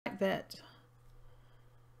that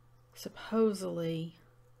supposedly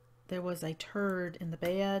there was a turd in the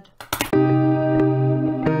bed.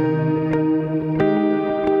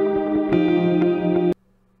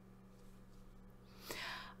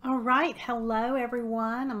 All right, hello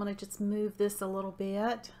everyone. I'm going to just move this a little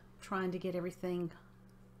bit, trying to get everything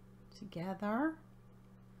together.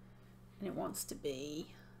 And it wants to do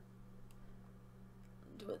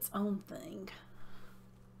its own thing.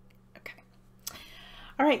 Okay.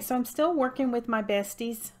 All right, so I'm still working with my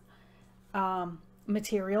bestie's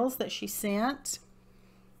materials that she sent,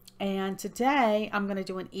 and today I'm going to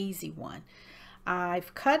do an easy one.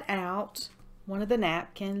 I've cut out one of the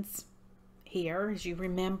napkins here, as you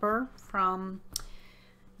remember from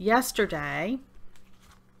yesterday.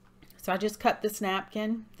 So I just cut this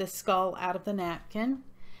napkin, this skull, out of the napkin,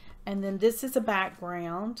 and then this is a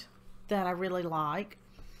background that I really like,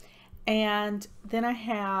 and then I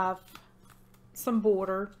have some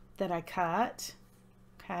border that I cut.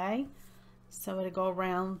 Okay, so it'll go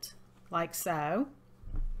around like so,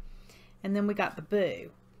 and then we got the boo.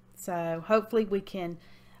 So hopefully we can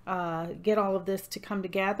get all of this to come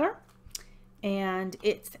together, and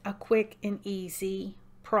it's a quick and easy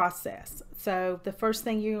process. So the first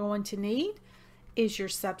thing you're going to need is your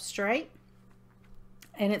substrate,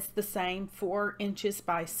 and it's the same 4 inches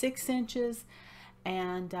by 6 inches,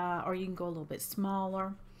 and or you can go a little bit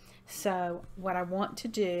smaller. So what I want to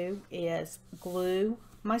do is glue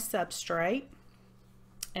my substrate,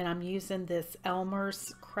 and I'm using this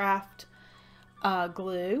Elmer's Craft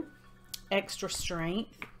glue, extra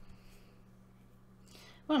strength.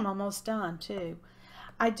 Well, I'm almost done too.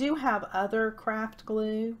 I do have other craft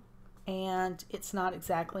glue, and it's not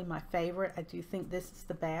exactly my favorite. I do think this is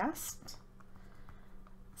the best.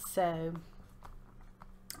 So,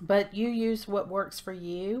 but you use what works for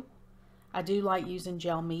you. I do like using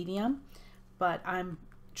gel medium, but I'm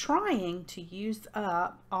trying to use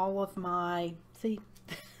up all of my, see,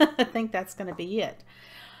 I think that's going to be it.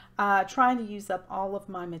 Trying to use up all of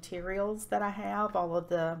my materials that I have, all of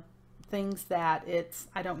the things that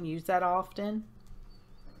I don't use that often.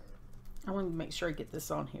 I want to make sure I get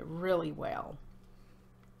this on here really well.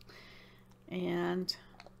 And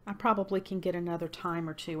I probably can get another time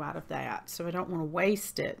or two out of that, so I don't want to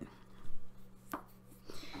waste it.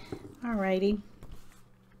 Alrighty,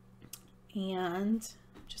 and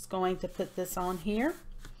just going to put this on here.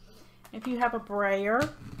 If you have a brayer,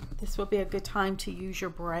 this will be a good time to use your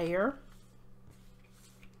brayer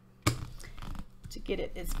to get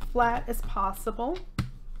it as flat as possible.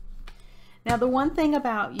 Now, the one thing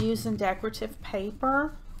about using decorative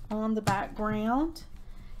paper on the background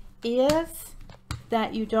is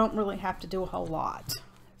that you don't really have to do a whole lot.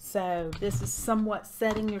 So this is somewhat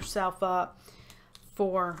setting yourself up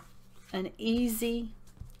for an easy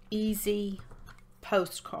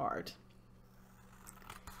postcard.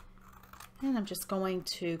 And I'm just going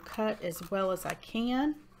to cut as well as I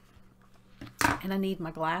can. And I need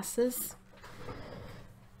my glasses.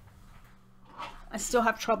 I still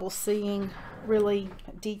have trouble seeing really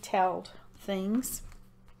detailed things,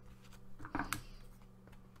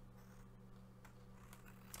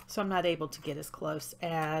 so I'm not able to get as close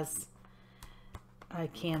as I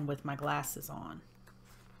can with my glasses on.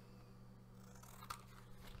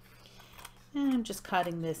 And I'm just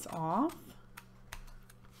cutting this off.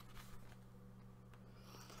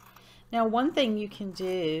 Now, one thing you can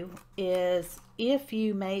do is, if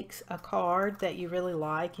you make a card that you really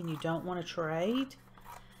like and you don't want to trade,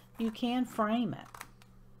 you can frame it.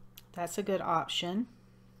 That's a good option.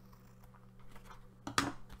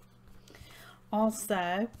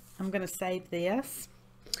 Also, I'm going to save this,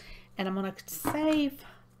 and I'm going to save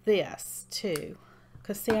this too,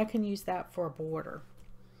 because see, I can use that for a border.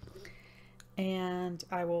 And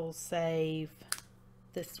I will save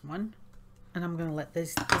this one, and I'm going to let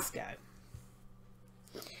this go.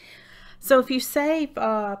 So if you save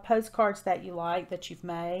postcards that you like, that you've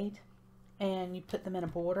made, and you put them in a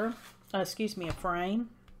border, excuse me, a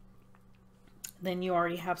frame, then you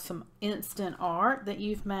already have some instant art that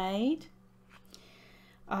you've made.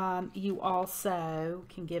 You also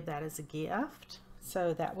can give that as a gift.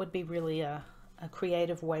 So that would be really a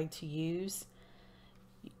creative way to use,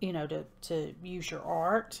 you know, to use your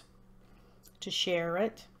art, to share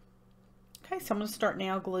it. Okay, so I'm going to start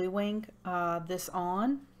now gluing this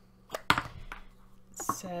on.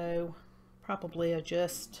 So probably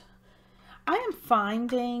I am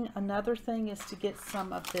finding another thing is to get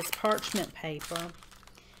some of this parchment paper.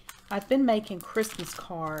 I've been making Christmas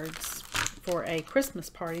cards for a Christmas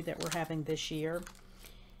party that we're having this year,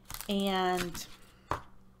 and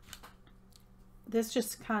this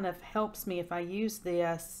just kind of helps me if I use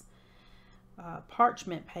this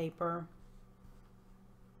parchment paper,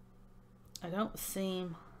 I don't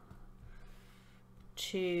seem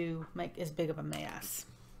to make as big of a mess.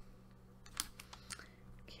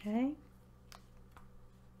 Okay.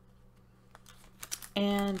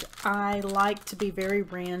 And I like to be very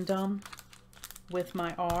random with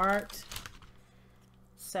my art,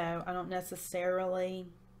 so I don't necessarily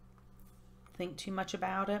think too much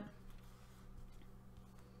about it.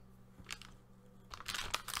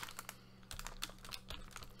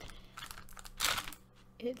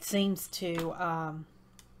 It seems to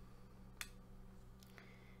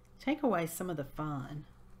take away some of the fun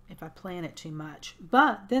if I plan it too much.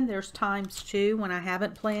 But then there's times too when I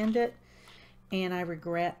haven't planned it and I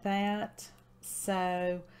regret that.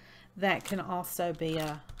 So that can also be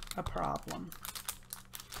a problem.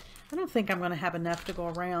 I don't think I'm going to have enough to go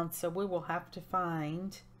around, so we will have to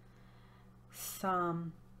find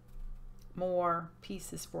some more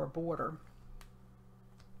pieces for a border.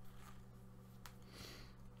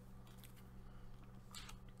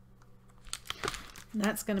 And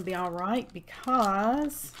that's going to be all right,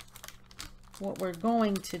 because what we're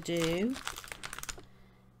going to do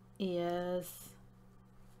is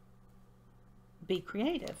be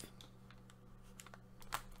creative.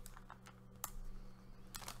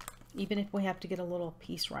 Even if we have to get a little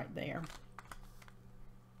piece right there.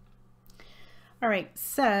 All right,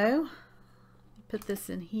 so put this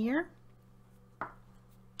in here.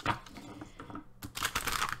 Make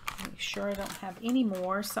sure I don't have any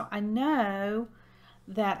more. So I know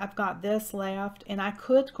that I've got this left, and I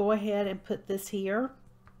could go ahead and put this here.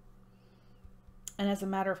 And as a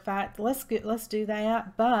matter of fact, let's do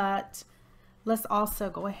that, but let's also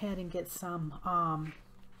go ahead and get some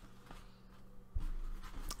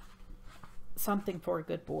something for a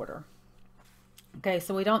good border. Okay,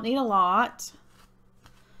 so we don't need a lot.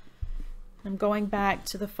 I'm going back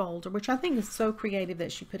to the folder, which I think is so creative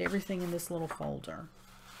that she put everything in this little folder.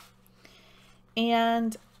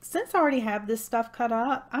 And since I already have this stuff cut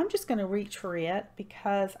up, I'm just going to reach for it,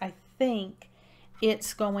 because I think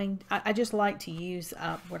it's going, I just like to use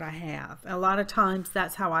up what I have. A lot of times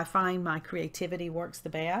that's how I find my creativity works the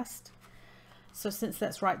best. So since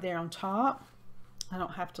that's right there on top, I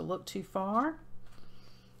don't have to look too far.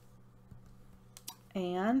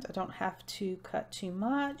 And I don't have to cut too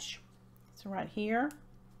much. So right here.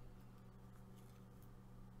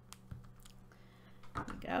 There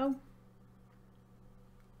we go.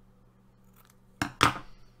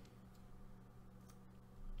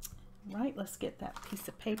 Right, let's get that piece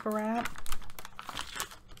of paper out.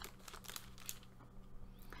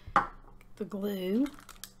 The glue.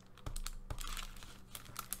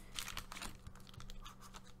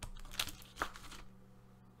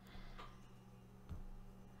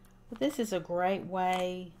 But this is a great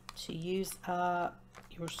way to use up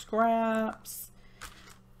your scraps.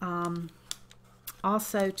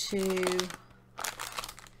 Also to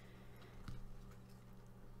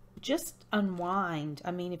just unwind.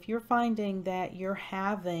 I mean, if you're finding that you're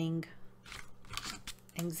having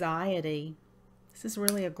anxiety, this is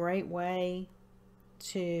really a great way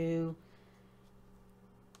to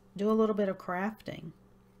do a little bit of crafting.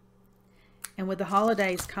 And with the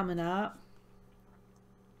holidays coming up,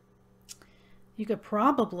 you could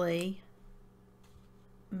probably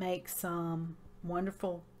make some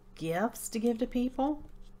wonderful gifts to give to people.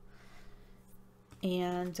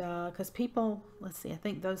 And because people, let's see, I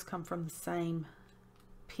think those come from the same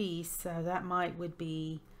piece, so that would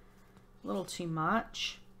be a little too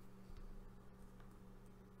much.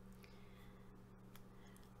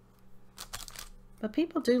 But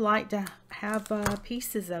people do like to have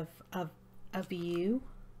pieces of you,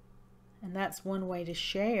 and that's one way to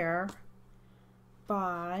share,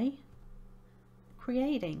 by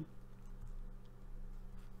creating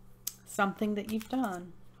something that you've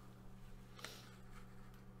done.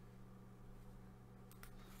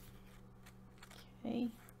 Okay,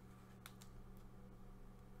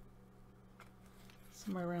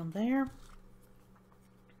 somewhere around there.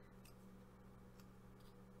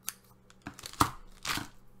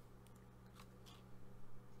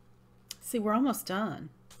 See, we're almost done.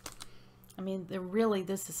 I mean,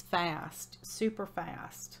 this is fast, super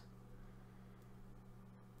fast.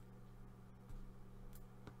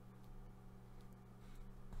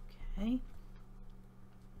 Okay, make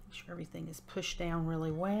sure everything is pushed down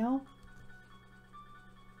really well.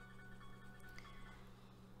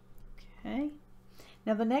 Okay,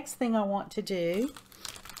 now the next thing I want to do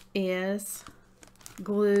is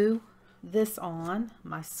glue this on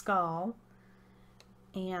my skull,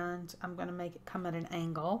 and I'm going to make it come at an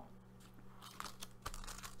angle.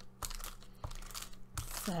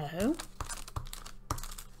 So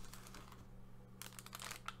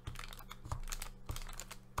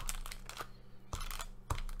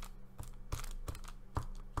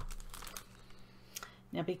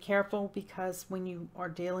Now be careful, because when you are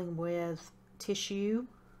dealing with tissue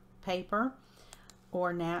paper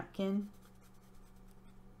or napkin,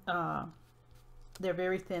 they're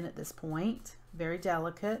very thin at this point, very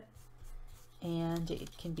delicate, and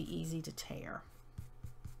it can be easy to tear.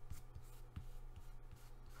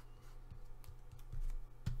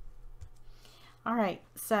 All right,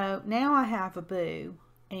 so now I have a boo,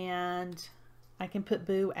 and I can put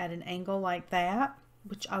boo at an angle like that,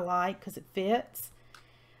 which I like because it fits.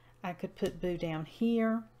 I could put boo down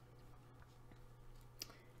here.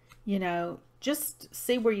 You know, just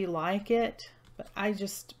see where you like it. But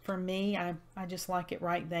for me, I just like it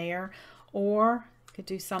right there. Or could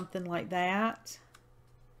do something like that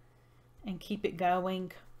and keep it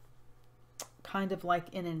going kind of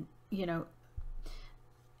like in an, you know,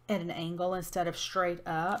 at an angle instead of straight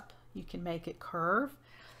up. You can make it curve.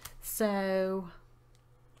 So,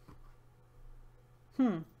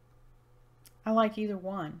 I like either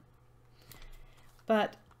one.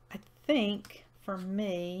 But I think for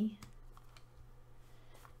me,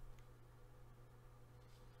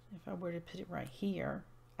 if I were to put it right here,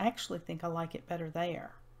 I actually think I like it better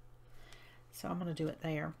there. So I'm going to do it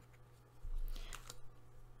there.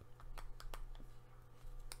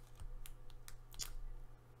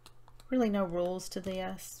 Really no rules to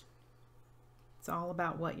this. It's all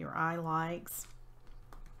about what your eye likes,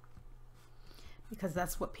 because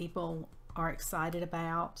that's what people are excited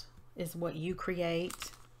about, is what you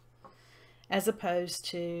create, as opposed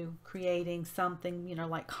to creating something, you know,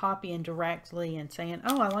 like copying directly and saying,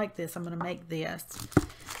 oh, I like this, I'm going to make this,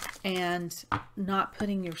 and not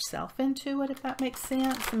putting yourself into it, if that makes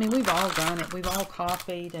sense. I mean, we've all done it. We've all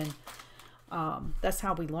copied, and that's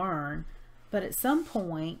how we learn. But at some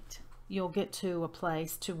point, you'll get to a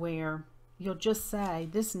place to where you'll just say,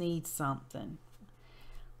 this needs something.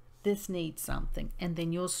 This needs something. And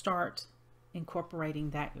then you'll start incorporating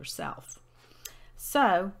that yourself.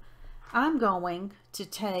 So I'm going to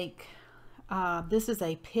take, this is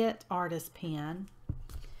a Pitt Artist pen,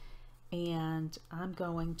 and I'm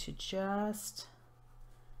going to just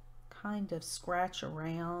kind of scratch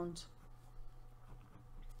around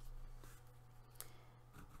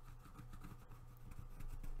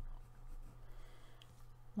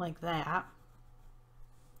like that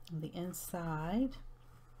on the inside.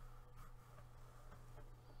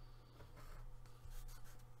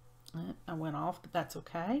 I went off, but that's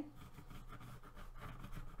okay.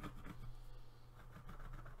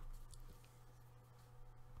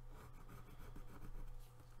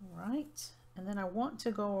 Right, and then I want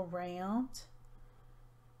to go around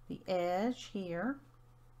the edge here.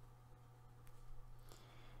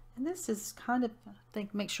 And this is kind of, I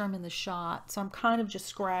think, make sure I'm in the shot. So I'm kind of just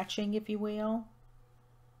scratching, if you will.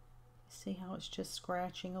 See how it's just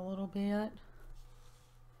scratching a little bit.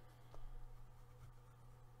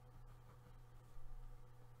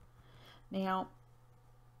 Now,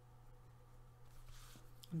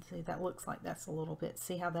 and see, that looks like that's a little bit,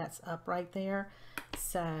 see how that's up right there?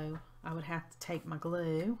 So I would have to take my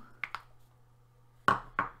glue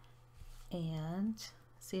and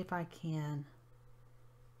see if I can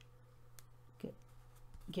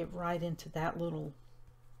get right into that little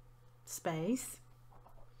space.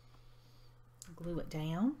 Glue it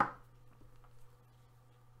down.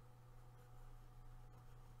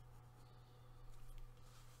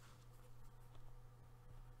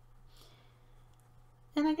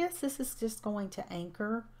 And I guess this is just going to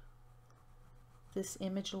anchor this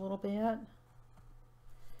image a little bit.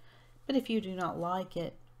 But if you do not like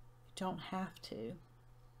it, you don't have to.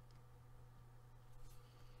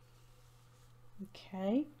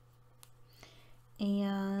 Okay.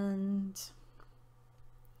 And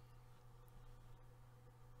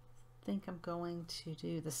I think I'm going to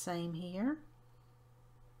do the same here.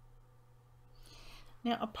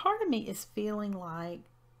 Now, a part of me is feeling like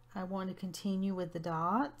I want to continue with the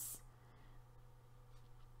dots.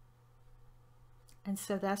 And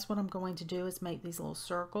so that's what I'm going to do, is make these little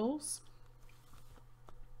circles.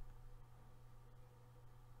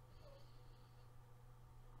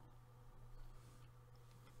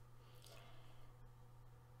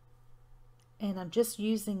 And I'm just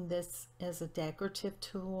using this as a decorative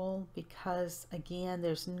tool because, again,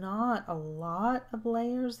 there's not a lot of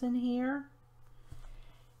layers in here.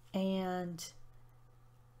 And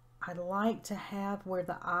I like to have where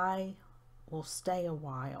the eye will stay a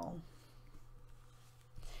while.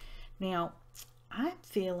 Now, I'm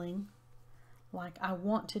feeling like I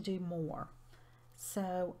want to do more.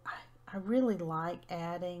 So I really like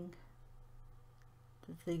adding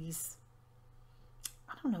these,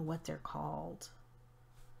 I don't know what they're called,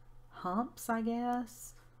 humps, I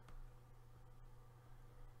guess.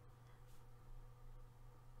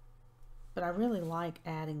 but I really like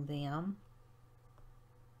adding them.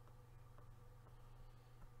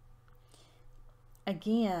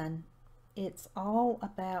 Again, it's all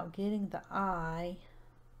about getting the eye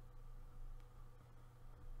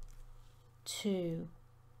to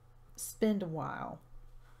spend a while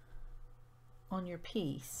on your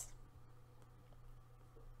piece.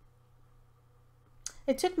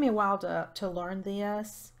 It took me a while to learn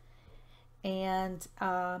this, and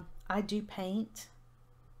I do paint.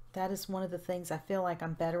 That is one of the things I feel like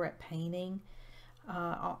I'm better at painting,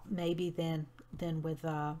 maybe than with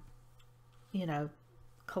you know,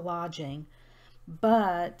 collaging.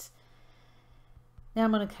 But now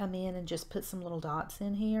I'm going to come in and just put some little dots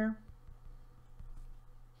in here.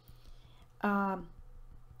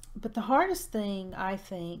 But the hardest thing, I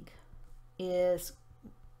think, is,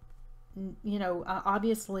 you know,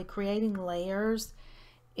 obviously creating layers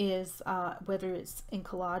is, whether it's in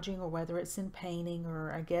collaging or whether it's in painting,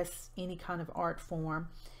 or I guess any kind of art form.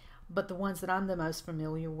 But the ones that I'm the most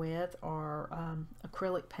familiar with are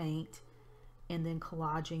acrylic paint, and then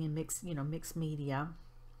collaging and mixed media.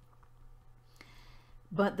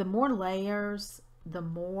 But the more layers, the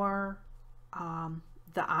more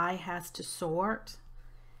the eye has to sort.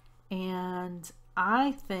 And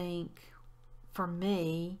I think, for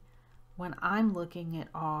me, when I'm looking at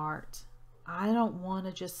art, I don't want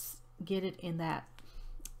to just get it in that,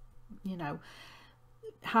 you know,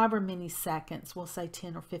 however many seconds, we'll say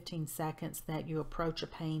 10 or 15 seconds, that you approach a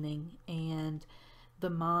painting, and the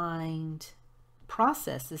mind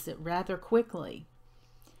processes it rather quickly.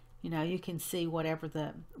 You know, you can see whatever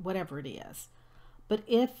it is. But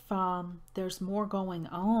if there's more going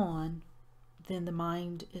on, then the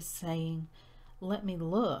mind is saying, let me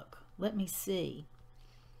look, let me see.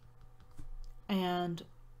 And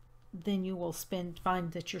then you will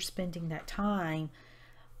find that you're spending that time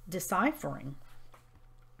deciphering,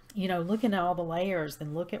 you know, looking at all the layers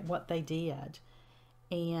and look at what they did.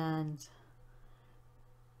 And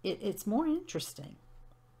it's more interesting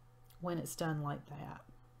when it's done like that,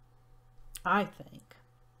 I think.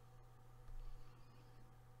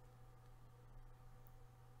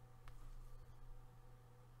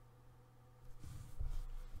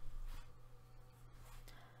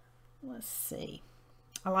 Let's see.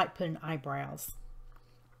 I like putting eyebrows.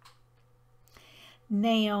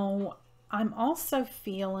 Now, I'm also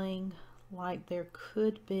feeling like there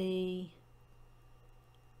could be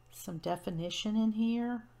some definition in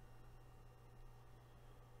here.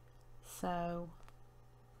 So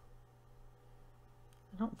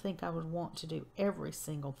I don't think I would want to do every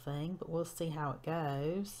single thing, but we'll see how it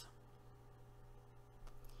goes.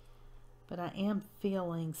 But I am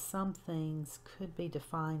feeling some things could be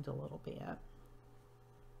defined a little bit.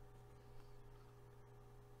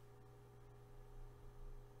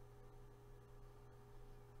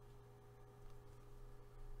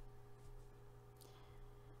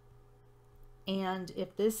 And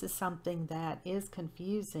if this is something that is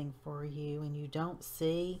confusing for you and you don't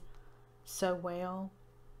see so well,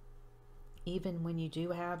 even when you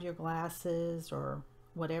do have your glasses or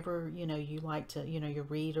whatever, you know, you like to, you know, your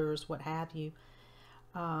readers, what have you,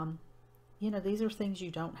 you know, these are things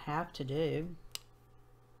you don't have to do.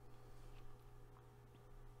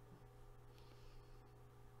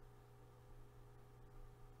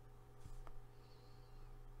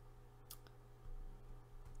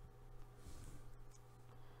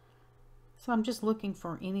 So I'm just looking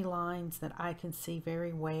for any lines that I can see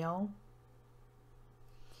very well,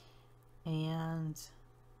 and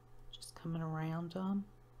just coming around them,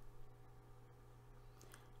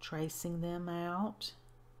 tracing them out.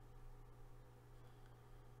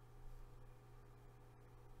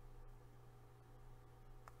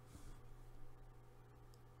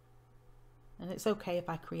 And it's okay if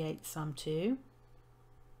I create some too.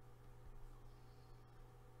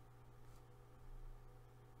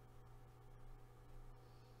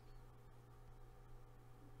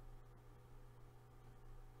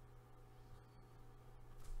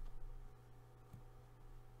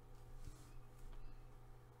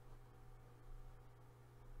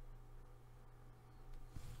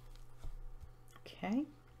 Okay.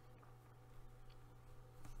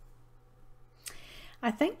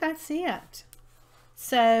 I think that's it.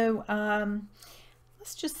 So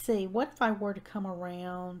let's just see, what if I were to come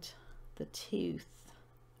around the tooth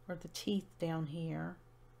or the teeth down here?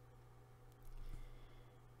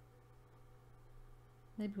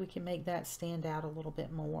 Maybe we can make that stand out a little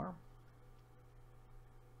bit more.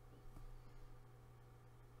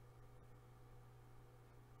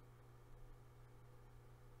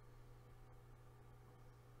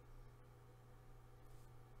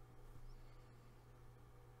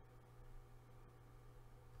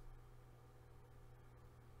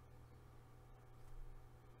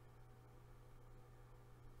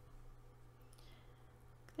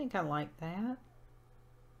 think I like that.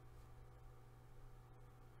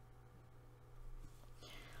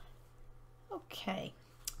 Okay,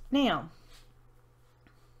 now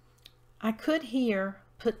I could here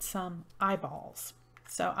put some eyeballs.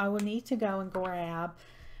 So I will need to go and grab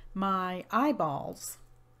my eyeballs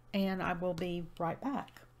and I will be right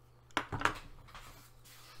back.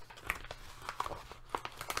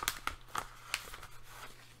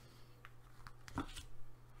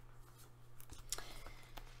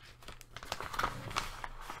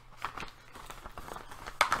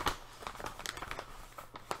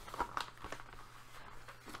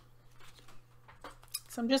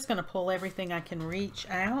 So I'm just going to pull everything I can reach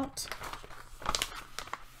out.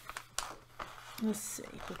 Let's see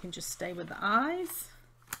if we can just stay with the eyes.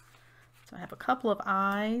 So I have a couple of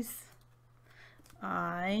eyes. We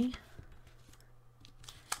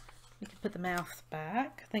can put the mouth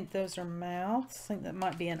back. I think those are mouths. I think that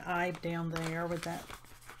might be an eye down there with that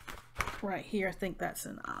right here. I think that's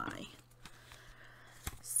an eye.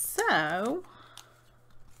 So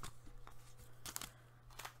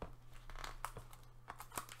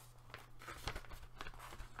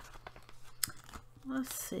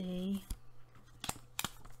let's see.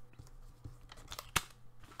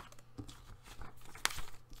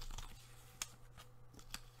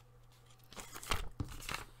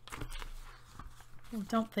 I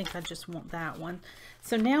don't think I just want that one.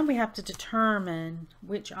 So now we have to determine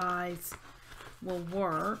which eyes will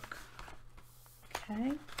work.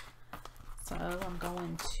 Okay. So I'm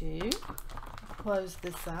going to close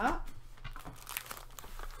this up.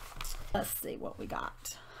 Let's see what we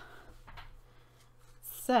got.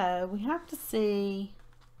 So we have to see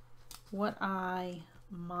what eye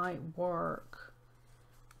might work.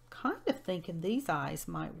 Kind of thinking these eyes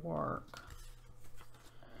might work.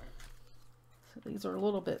 So these are a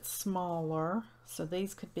little bit smaller, so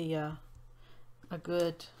these could be a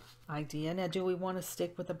good idea. Now, do we want to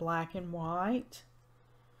stick with the black and white?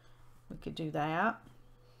 We could do that.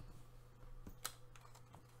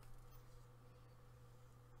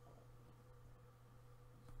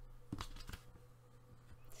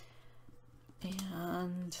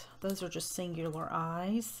 And those are just singular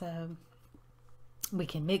eyes, so we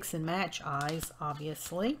can mix and match eyes,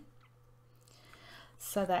 obviously.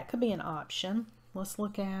 So that could be an option. Let's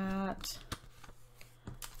look at,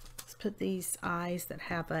 let's put these eyes that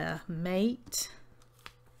have a mate.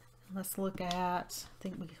 Let's look at, I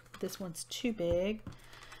think this one's too big.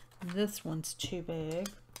 This one's too big.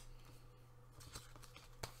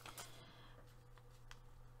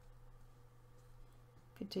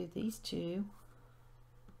 Could do these two.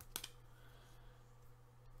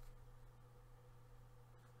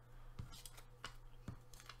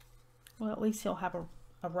 Well, at least he'll have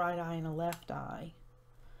a right eye and a left eye.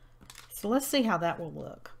 So let's see how that will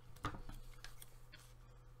look.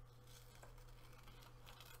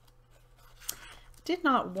 Did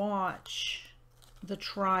not watch the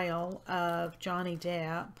trial of Johnny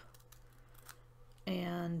Depp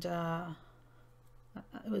and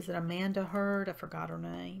was it Amanda Heard? I forgot her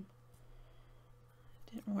name.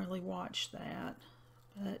 Didn't really watch that.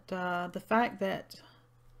 But the fact that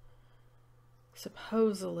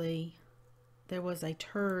supposedly there was a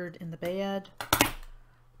turd in the bed,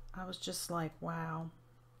 I was just like, wow.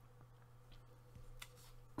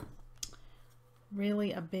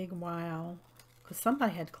 Really a big wow. Because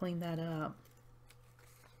somebody had cleaned that up.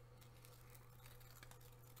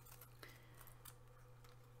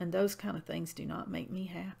 And those kind of things do not make me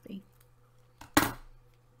happy.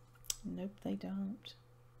 Nope, they don't.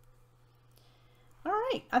 All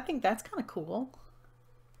right, I think that's kind of cool.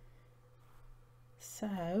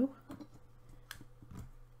 So,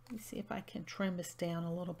 let me see if I can trim this down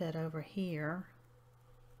a little bit over here.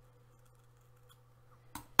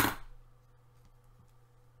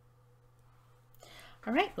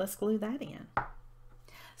 All right, let's glue that in.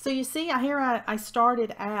 So you see, I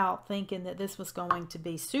started out thinking that this was going to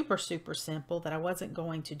be super, super simple, that I wasn't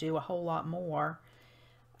going to do a whole lot more.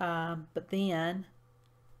 But then,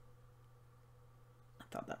 I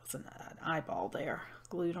thought that was an eyeball there,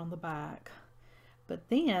 glued on the back. But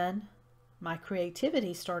then, my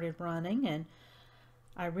creativity started running, and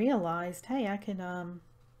I realized, hey, I can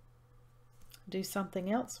do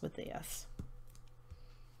something else with this.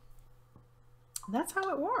 That's how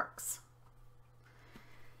it works.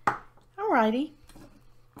 Alrighty,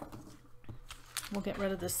 we'll get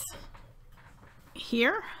rid of this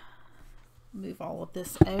here. Move all of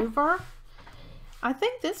this over. I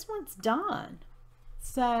think this one's done.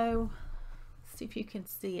 So, let's see if you can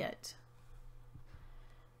see it.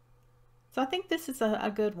 So I think this is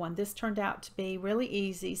a good one. This turned out to be really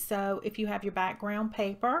easy. So if you have your background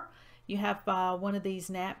paper, you have one of these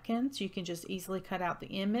napkins, you can just easily cut out the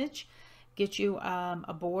image, get you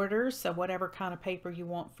a border, so whatever kind of paper you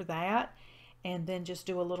want for that, and then just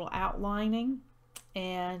do a little outlining.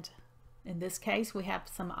 And in this case, we have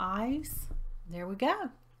some eyes. There we go.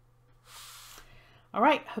 All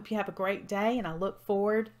right, hope you have a great day, and I look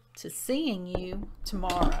forward to seeing you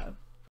tomorrow.